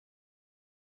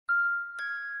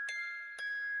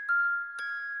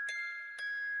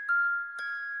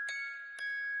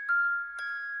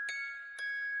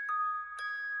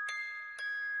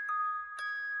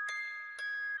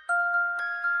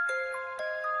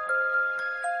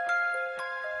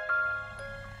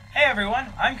Hey everyone,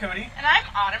 I'm Cody. And I'm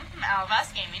Autumn from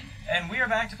Alavas Gaming. And we are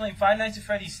back to playing Five Nights at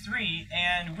Freddy's 3,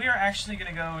 and we are actually going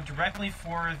to go directly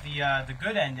for the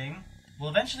good ending.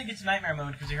 We'll eventually get to Nightmare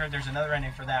Mode, because we heard there's another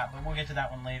ending for that, but we'll get to that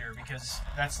one later, because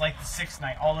that's like the 6th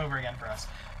night all over again for us.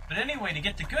 But anyway, to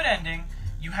get the good ending,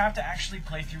 you have to actually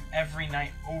play through every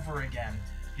night over again,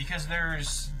 because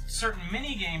there's certain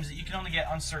mini-games that you can only get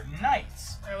on certain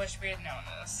nights. I wish we had known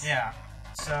this. Yeah,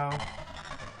 so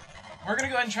we're going to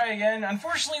go ahead and try again.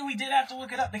 Unfortunately, we did have to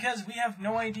look it up because we have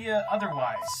no idea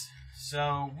otherwise.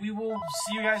 So we will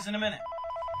see you guys in a minute.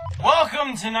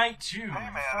 Welcome to night 2. The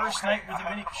first night with a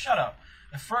mini... Shut up.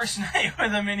 The first night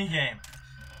with a mini game.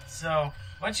 So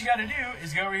what you got to do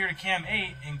is go over here to Cam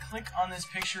 8 and click on this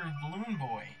picture of Balloon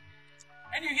Boy.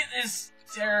 And you get this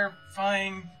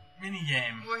terrifying mini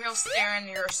game. Where he'll stare into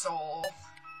your soul.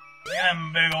 Look at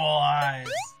them big ol' eyes.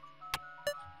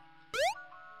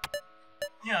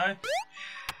 You know,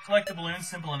 collect the balloons,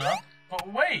 simple enough.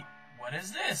 But wait, what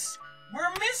is this? We're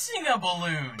missing a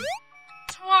balloon.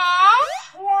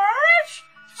 What?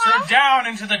 So down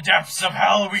into the depths of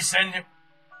hell we send him.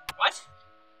 What?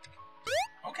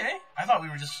 Okay, I thought we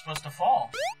were just supposed to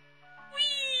fall.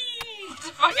 Whee! What the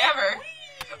fuck ever.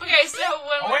 Okay, so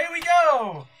away we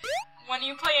go. When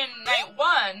you play in night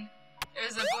 1,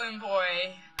 there's a Balloon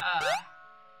Boy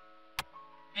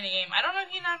minigame. I don't know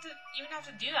if you even have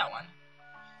to do that one.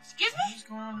 Excuse me? What's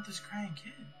going on with this crying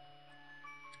kid?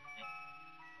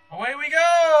 Away we go!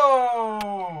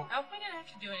 I hope we didn't have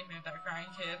to do anything with that crying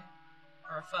kid.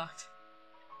 Or we're fucked.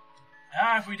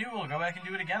 If we do, we'll go back and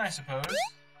do it again, I suppose.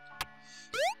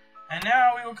 And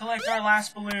now we will collect our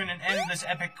last balloon and end this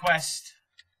epic quest.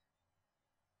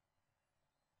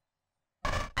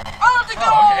 Oh, the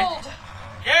gold! Oh,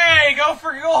 okay. Yay, go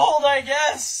for gold, I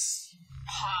guess!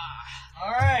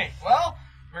 Alright, well,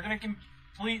 we're gonna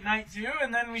complete night 2,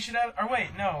 and then we should have... Or wait,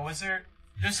 no, was there...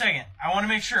 Just a second. I want to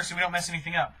make sure so we don't mess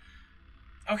anything up.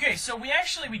 Okay, so we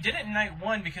did it in night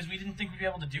 1 because we didn't think we'd be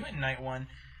able to do it in night 1.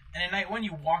 And in night 1,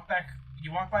 you walk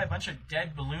by a bunch of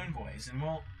dead balloon boys, and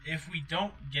if we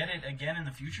don't get it again in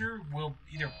the future, we'll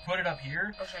either put it up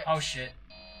here... Oh, shit.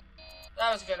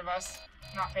 That was good of us.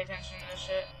 Not pay attention to this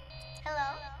shit.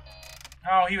 Hello?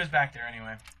 Oh, he was back there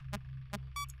anyway.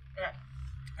 Okay.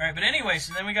 Alright, but anyway,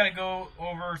 so then we gotta go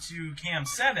over to Cam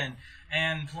 7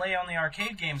 and play on the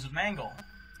arcade games with Mangle.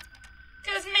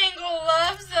 Because Mangle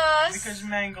loves us! Because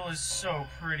Mangle is so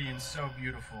pretty and so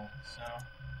beautiful, so...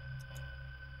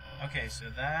 Okay, so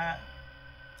that...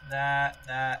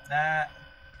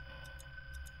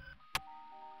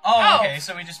 Oh, okay,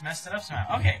 so we just messed it up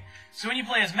somehow. Okay, so when you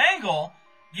play as Mangle,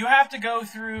 you have to go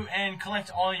through and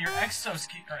collect all your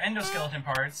endoskeleton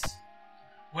parts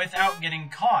without getting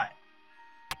caught.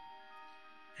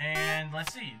 And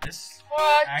let's see, this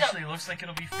actually looks like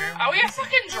it'll be fairly Are we easy. a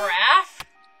fucking giraffe?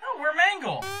 No, we're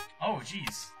Mangle. Oh,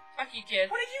 jeez. Fuck you, kid.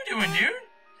 What are you doing, dude?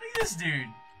 Look at this dude.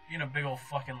 Being a big old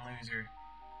fucking loser.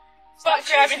 Stop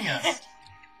chasing us.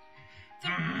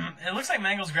 It looks like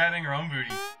Mangle's grabbing her own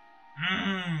booty.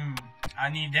 I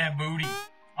need that booty.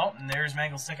 Oh, and there's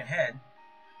Mangle's second head.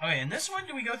 Okay, in this one,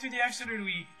 do we go through the exit or do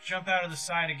we jump out of the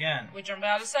side again? We jump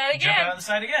out of the side again. Jump out of the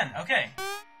side again. Okay.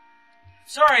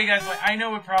 Sorry, guys. Like, I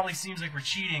know it probably seems like we're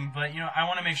cheating, but, you know, I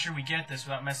want to make sure we get this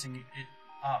without messing it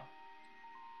up.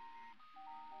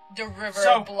 The river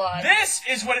of blood. This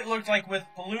is what it looked like with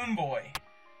Balloon Boy.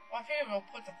 Well, I figured we'll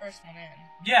put the first one in.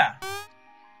 Yeah.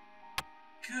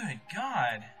 Good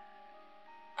God.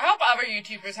 I hope other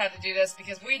YouTubers had to do this,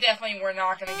 because we definitely were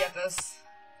not going to get this.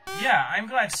 Yeah, I'm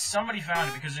glad somebody found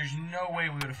it, because there's no way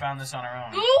we would have found this on our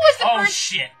own. Who was the first... Oh,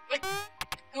 shit. Like,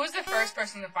 who was the first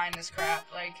person to find this crap?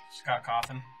 Like... Scott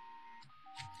Coffin.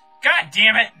 God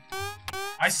damn it!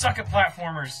 I suck at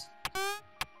platformers.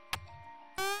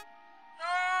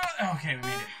 Okay, we made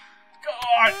it.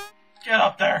 God! Get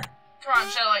up there! Come on,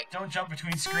 Shelly. Don't jump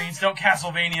between screens. Don't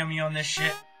Castlevania me on this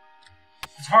shit.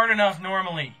 It's hard enough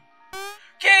normally.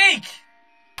 Cake!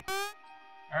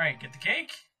 Alright, get the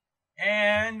cake.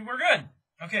 And we're good.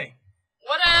 Okay.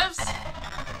 Whatevs?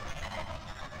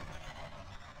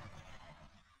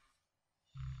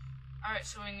 Alright,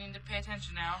 so we need to pay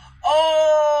attention now.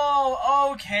 Oh,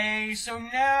 okay. So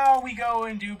now we go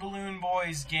and do Balloon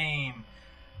Boy's game.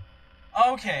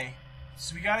 Okay.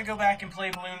 So we gotta go back and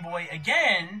play Balloon Boy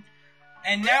again.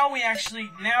 And now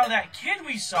now that kid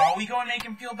we saw, we go and make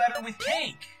him feel better with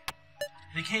cake.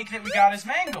 The cake that we got as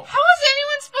Mangle. How is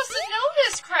anyone supposed to know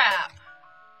this crap?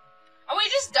 Are we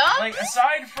just done? Like,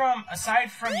 aside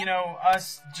from, you know,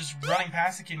 us just running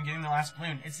past the kid and getting the last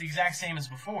balloon, it's the exact same as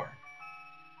before.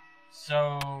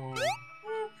 So...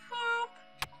 Woo.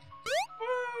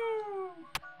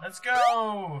 Let's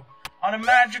go! on a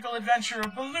magical adventure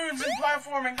of balloons and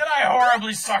platforming that I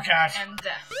horribly suck at. And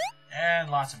death. And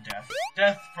lots of death.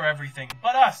 Death for everything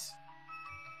but us.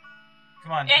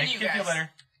 Come on, And make you it feel guys. better.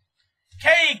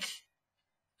 Cake!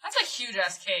 That's a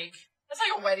huge-ass cake. That's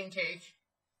like a wedding cake.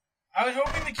 I was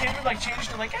hoping the kid would, like, change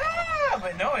to, like, ah!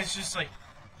 But no, it's just, like...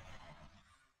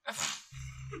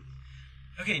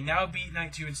 Okay, now beat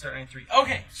night 2 and start night 3.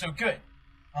 Okay, so good.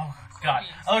 Oh, God.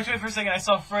 I looked away for a second, I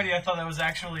saw Freddy, I thought that was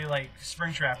actually, like,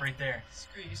 Springtrap right there.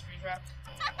 Screw you, Springtrap.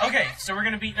 Okay, so we're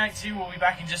gonna beat night 2, we'll be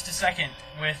back in just a second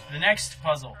with the next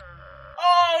puzzle.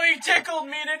 Oh, he tickled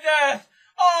me to death!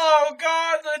 Oh,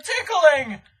 God, the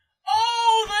tickling!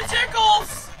 Oh, the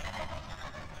tickles!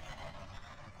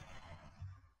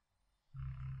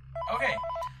 Okay,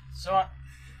 so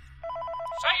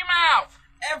Shut your mouth!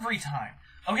 every time.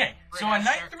 Okay, so on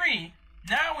night 3,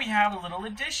 now we have a little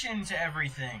addition to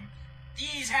everything.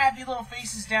 These happy little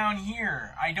faces down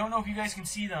here. I don't know if you guys can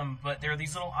see them, but there are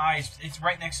these little eyes. It's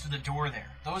right next to the door there.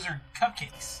 Those are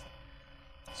cupcakes.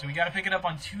 So we gotta pick it up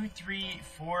on 2, 3,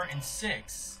 4, and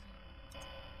 6.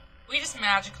 We just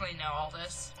magically know all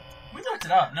this. We looked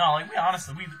it up. No, like,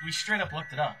 we straight up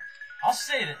looked it up. I'll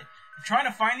say that trying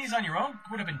to find these on your own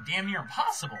would have been damn near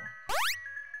impossible.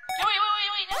 No,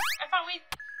 wait, no. I thought we...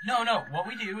 No, what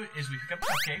we do is we pick up a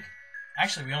cupcake.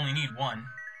 Actually, we only need one.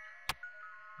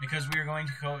 Because we are going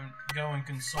to go and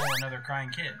console another crying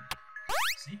kid.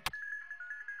 See?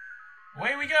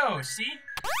 Away we go, see?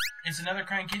 It's another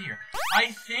crying kid here.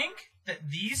 I think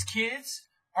that these kids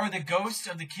are the ghosts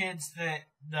of the kids that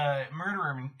the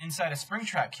murderer inside a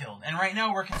Springtrap killed. And right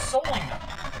now we're consoling them.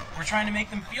 We're trying to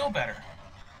make them feel better.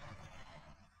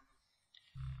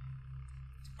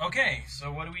 Okay,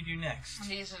 so what do we do next?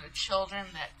 These are the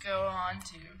children that go on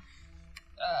to...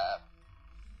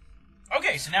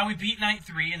 Okay, so now we beat night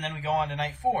 3, and then we go on to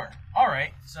night 4.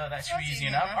 Alright, so that should be easy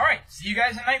enough. Alright, see you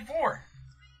guys in night 4.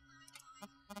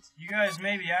 You guys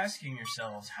may be asking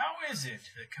yourselves, how is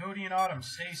it that Cody and Autumn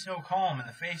stay so calm in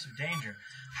the face of danger?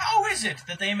 How is it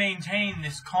that they maintain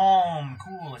this calm,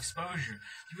 cool exposure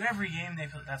through every game they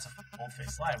play? That's a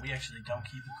bold-faced lie. We actually don't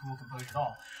keep a cool composure at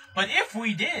all. But if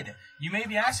we did, you may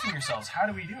be asking yourselves, how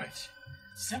do we do it?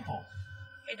 Simple.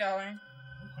 Hey, darling.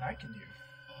 Look what I can do.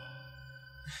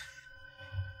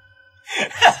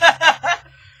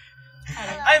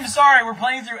 I'm sorry, we're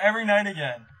playing through every night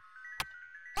again.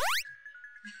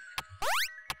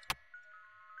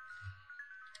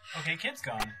 Okay, kid's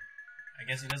gone. I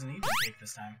guess he doesn't need the cake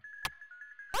this time.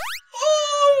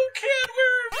 Oh, kid,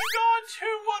 where have you gone to?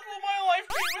 What will my life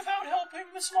be without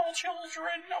helping the small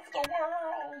children of the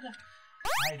world?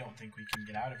 I don't think we can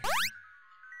get out of here.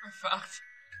 We're fucked.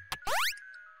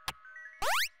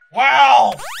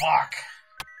 Well, fuck.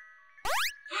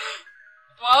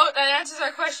 Well, that answers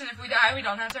our question. If we die, we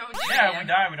don't have to do it again. Yeah, if we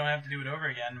die, we don't have to do it over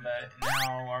again, but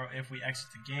now, or if we exit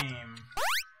the game...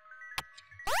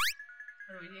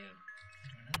 What do we do? I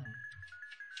don't know.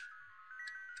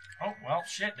 Oh, well,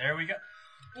 shit, there we go.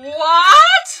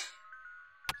 What?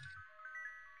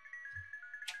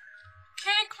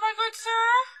 Cake, my good sir?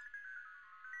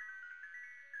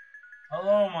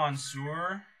 Hello,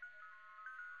 Monsieur.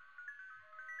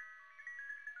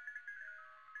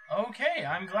 Okay,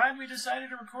 I'm glad we decided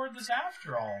to record this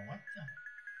after all. What the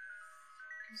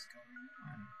fuck is going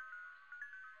on?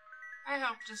 I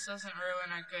hope this doesn't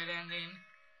ruin a good ending.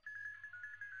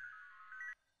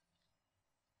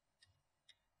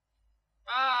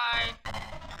 Bye.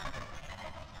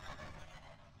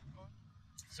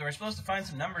 So we're supposed to find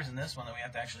some numbers in this one that we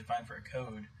have to actually find for a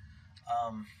code.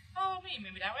 Oh,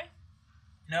 maybe that way?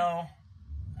 No.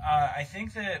 I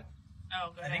think that...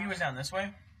 Oh, go I think down. it was down this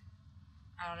way.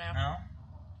 I don't know. No?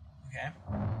 Okay.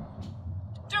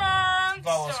 Dun,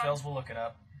 Follow dun. spells, we'll look it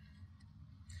up.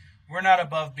 We're not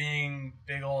above being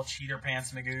big old cheater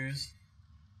pants magoos.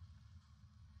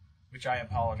 Which I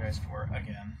apologize for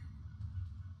again.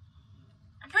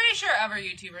 I'm pretty sure other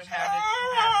YouTubers have it.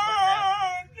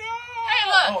 No. Hey,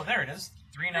 look! Oh, there it is.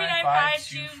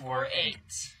 395-248.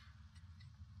 395-248.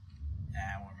 Nah, I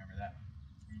won't remember that.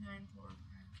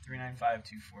 395.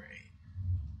 395-248.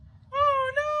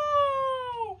 Oh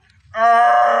no!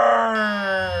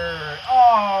 Arrgh!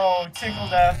 Oh, tickle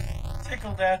death.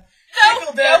 Tickle death. No,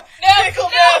 Tickle death. no, Tickle no,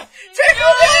 death.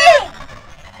 Tickle no! death.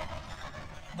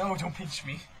 No, don't pinch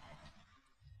me.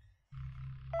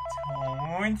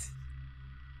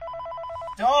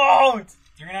 Don't.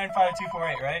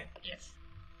 395-248, right? Yes.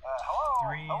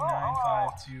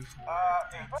 395-248.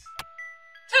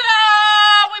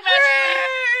 Ta-da! We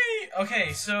magically... Yay!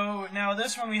 Okay, so now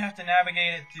this one we have to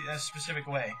navigate it a specific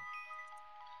way.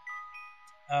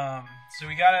 So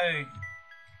we gotta...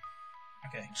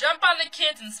 Okay. Jump on the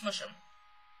kids and smush them.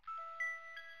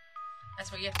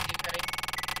 That's what you have to do, Freddy.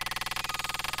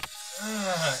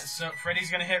 So Freddy's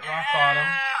gonna hit rock bottom.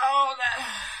 Oh,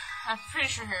 I'm pretty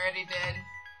sure he already did.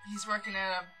 He's working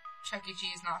at a Chuck E.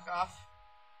 Cheese knockoff.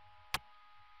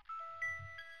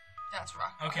 That's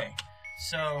rock bottom. Okay,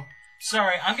 so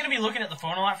sorry, I'm gonna be looking at the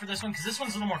phone a lot for this one because this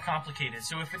one's a little more complicated.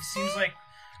 So if it seems like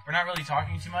we're not really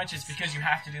talking too much, it's because you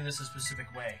have to do this a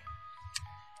specific way.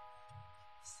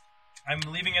 I'm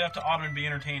leaving it up to Autumn to be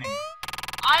entertaining.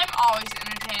 I'm always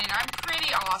entertaining. I'm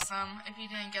pretty awesome, if you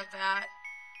didn't get that.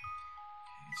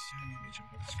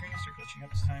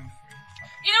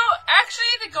 You know,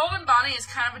 actually, the Golden Bonnie is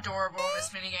kind of adorable in this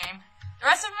minigame. The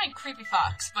rest of them are creepy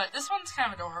fucks, but this one's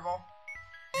kind of adorable.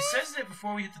 It says that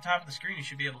before we hit the top of the screen, you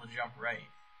should be able to jump right.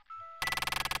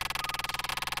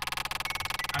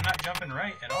 I'm not jumping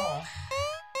right at all. What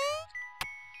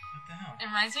the hell? It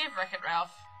reminds me of Wreck-It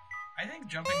Ralph. I think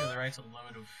jumping to the right's a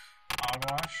load of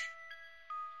hogwash.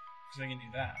 Because I can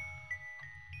do that.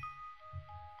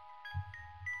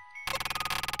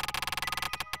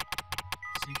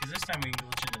 See, because this time we can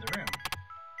glitch into the room.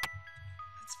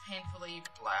 It's painfully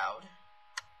loud.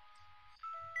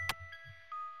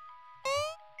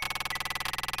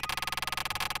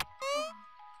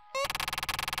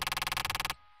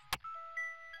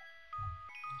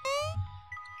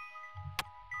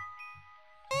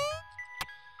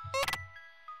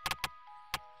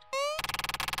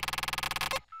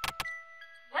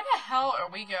 Where the hell are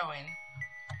we going?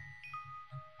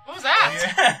 What was that? Oh,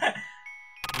 yeah.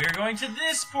 We're going to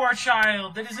this poor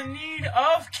child that is in need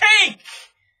of cake!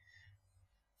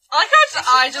 I like how its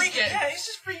eye just get... Yeah, it's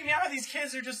just freaking me out. These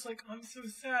kids are just like, I'm so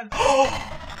sad.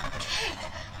 Cake!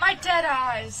 My dead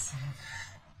eyes!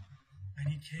 I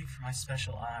need cake for my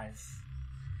special eyes.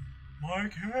 My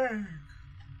cake!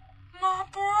 My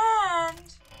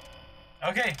brand!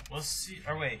 Okay, we'll see.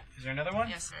 Or wait, is there another one?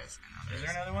 Yes, there is. Is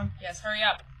there another one? Yes, hurry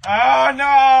up. Oh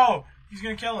no! He's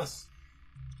gonna kill us.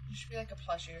 You should be like a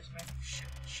plushie or something. Shit.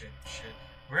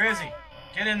 Where is he?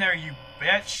 Get in there, you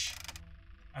bitch!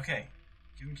 Okay,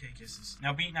 give him cake kisses.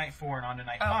 Now beat night 4 and on to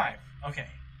night 5. Okay,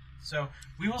 so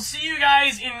we will see you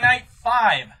guys in night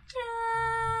 5.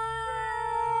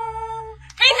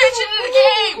 Pay attention to the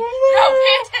game! No,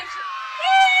 pay attention!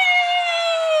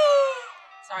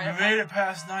 Sorry. We made it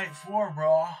past night 4,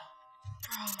 bro.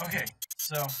 Okay,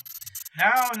 so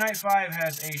now night 5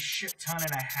 has a shit ton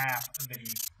and a half of video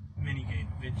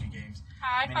games.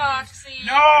 Hi, Mini Foxy. games.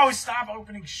 No, stop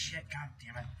opening shit. God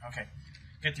damn it. Okay,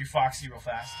 get through Foxy real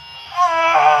fast.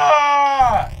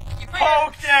 Ah!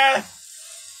 Poke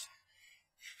death!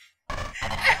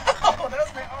 Ow, that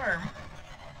was my arm.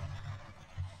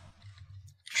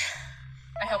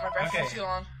 I held my breath for too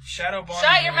long. Shadow Bonnie.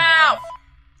 Shut your mouth!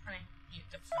 Honey, you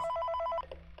the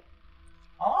phone.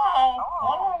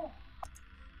 Oh.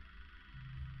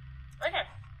 Right here.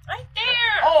 Right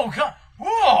there! Oh, God.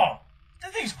 Whoa!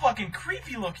 That thing's fucking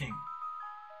creepy looking.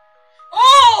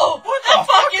 Oh! What the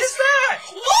fuck is that?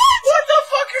 What? What the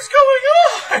fuck is going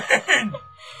on?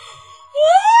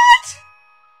 What?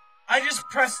 I just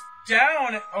pressed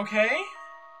down, okay?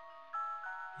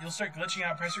 You'll start glitching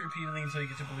out. Press it repeatedly until you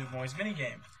get to Blue Boy's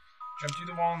minigame. Jump through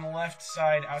the wall on the left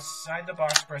side. Outside the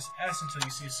box, press S until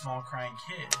you see a small crying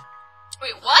kid.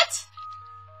 Wait, what?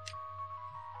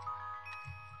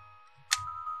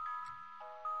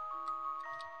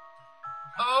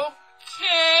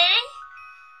 Okay.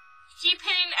 Keep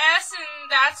hitting S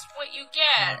and that's what you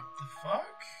get. What the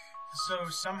fuck? So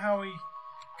somehow we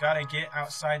gotta get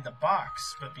outside the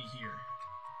box, but be here.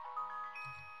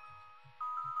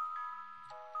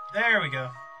 There we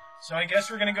go. So I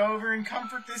guess we're gonna go over and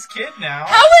comfort this kid now.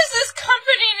 How is this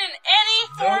comforting in any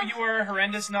form? Though you are a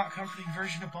horrendous, not comforting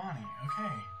version of Bonnie.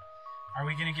 Okay. Are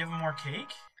we gonna give him more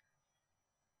cake?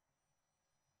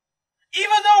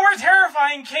 Even though we're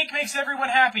terrifying, cake makes everyone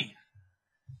happy.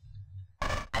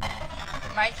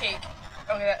 My cake.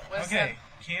 Okay, that was okay.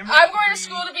 I'm going to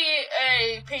school to be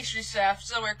a pastry chef,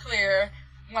 so we're clear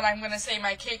when I'm going to say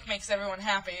my cake makes everyone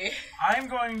happy. I'm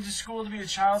going to school to be a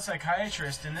child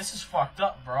psychiatrist, and this is fucked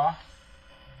up, brah.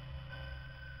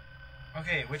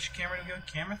 Okay, which camera do we go?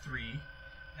 Camera 3.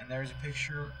 And there's a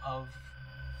picture of...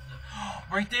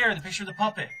 right there, the picture of the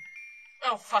puppet.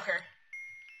 Oh, fucker.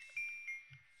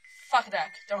 Fuck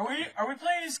that. Are we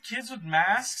playing as kids with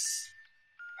masks?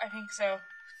 I think so.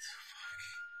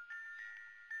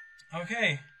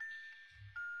 Okay.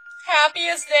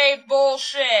 Happiest day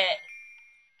bullshit.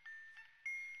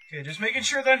 Okay, just making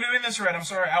sure that I'm doing this right. I'm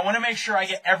sorry. I want to make sure I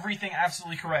get everything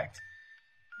absolutely correct.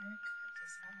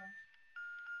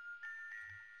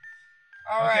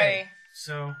 Alright. Okay,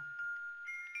 so...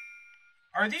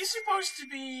 are these supposed to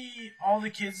be all the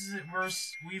kids that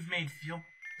we've made feel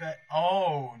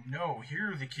Oh, no.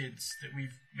 Here are the kids that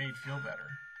we've made feel better.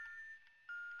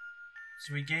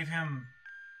 So we gave him...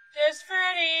 There's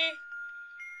Freddy.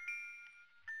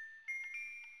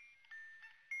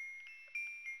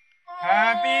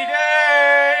 Happy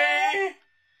day!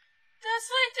 That's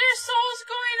like their souls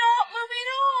going on, moving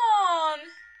on.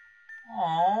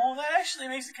 Oh, that actually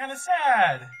makes it kind of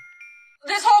sad.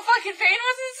 This whole fucking thing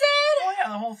wasn't sad? Oh yeah,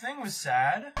 the whole thing was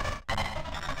sad.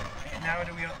 Okay, now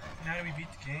do we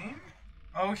beat the game?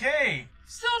 Okay.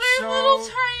 So they're little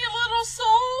tiny little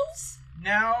souls?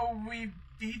 Now we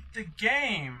beat the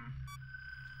game.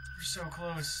 We're so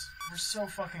close. We're so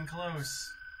fucking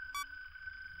close.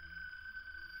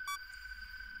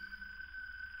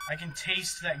 I can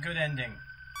taste that good ending.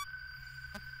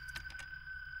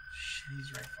 Shit,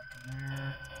 he's right fucking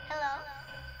there. Hello.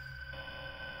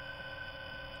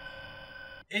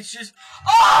 It's just...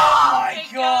 Oh my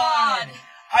god!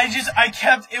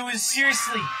 It was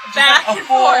seriously just back like a and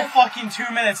full forth. fucking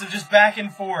 2 minutes of just back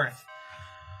and forth.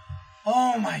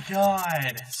 Oh my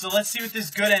god. So let's see what this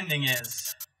good ending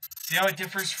is. See how it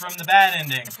differs from the bad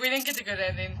ending. If we didn't get the good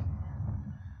ending,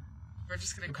 we're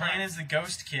just gonna We're cry. playing as the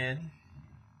ghost kid.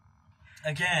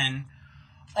 Again.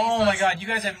 Please Oh my let's- god, you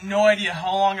guys have no idea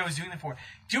how long I was doing it for.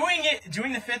 Doing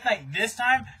the fifth night this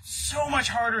time, so much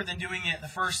harder than doing it the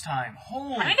first time.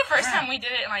 Holy I think the first crap. time we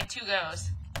did it in like 2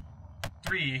 goes.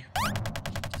 3.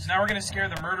 So now we're gonna scare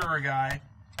the murderer guy.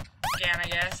 Again, I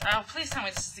guess. Oh, please tell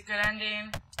me this is the good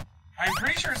ending. I'm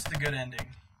pretty sure it's the good ending.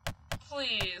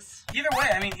 Please. Either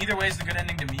way is the good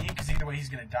ending to me, because either way he's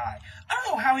gonna die. I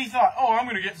don't know how he thought, oh, I'm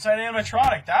gonna get inside an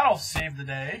animatronic, that'll save the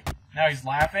day. Now he's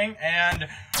laughing, and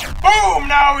boom!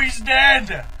 Now he's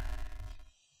dead!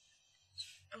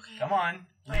 Okay. Come on,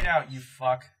 bleed out, you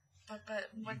fuck. But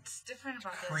what's different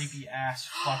about this? Creepy ass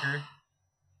fucker.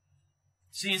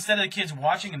 See, instead of the kids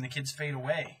watching him, the kids fade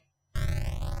away.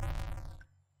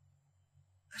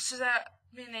 So that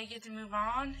mean they get to move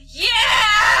on? Yeah!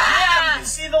 Yeah, you can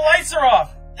see the lights are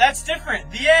off. That's different.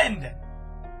 The end.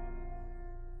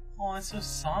 Oh, that's so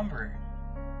somber.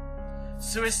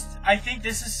 So I think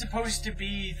this is supposed to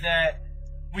be that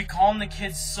we calm the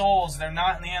kids' souls. They're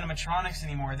not in the animatronics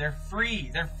anymore. They're free.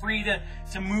 They're free to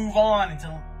move on and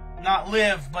to not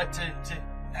live, but to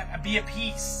be at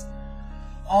peace.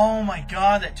 Oh my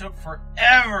god, that took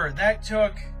forever. That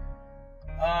took,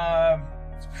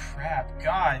 crap,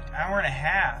 god, hour and a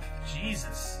half.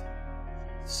 Jesus.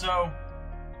 So,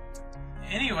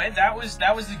 anyway, that was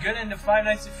the good end of Five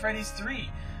Nights at Freddy's 3.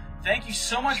 Thank you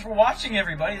so much for watching,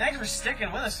 everybody. Thanks for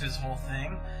sticking with us this whole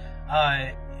thing.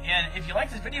 And if you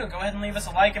like this video, go ahead and leave us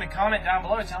a like and a comment down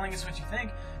below telling us what you think.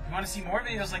 If you want to see more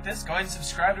videos like this, go ahead and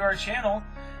subscribe to our channel.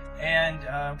 And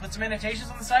put some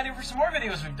annotations on the side here for some more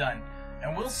videos we've done.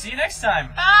 And we'll see you next time.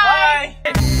 Bye!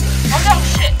 Bye! Oh no,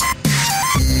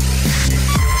 shit!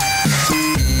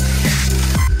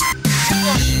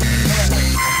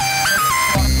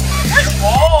 Where's the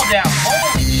wall down?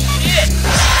 Holy shit!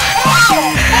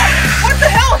 Oh, fuck! What the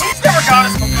hell? He's never got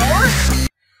us before!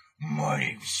 My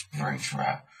name's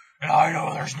Springtrap, and I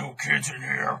know there's no kids in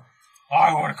here.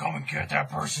 I want to come and get that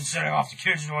person setting off the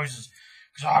kids' noises,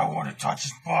 because I want to touch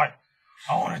his butt.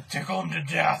 I want to tickle him to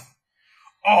death.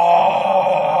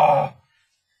 Oh!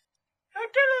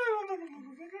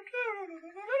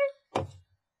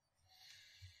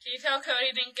 Can you tell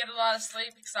Cody didn't get a lot of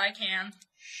sleep? Because I can.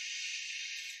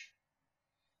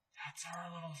 That's our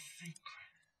little secret.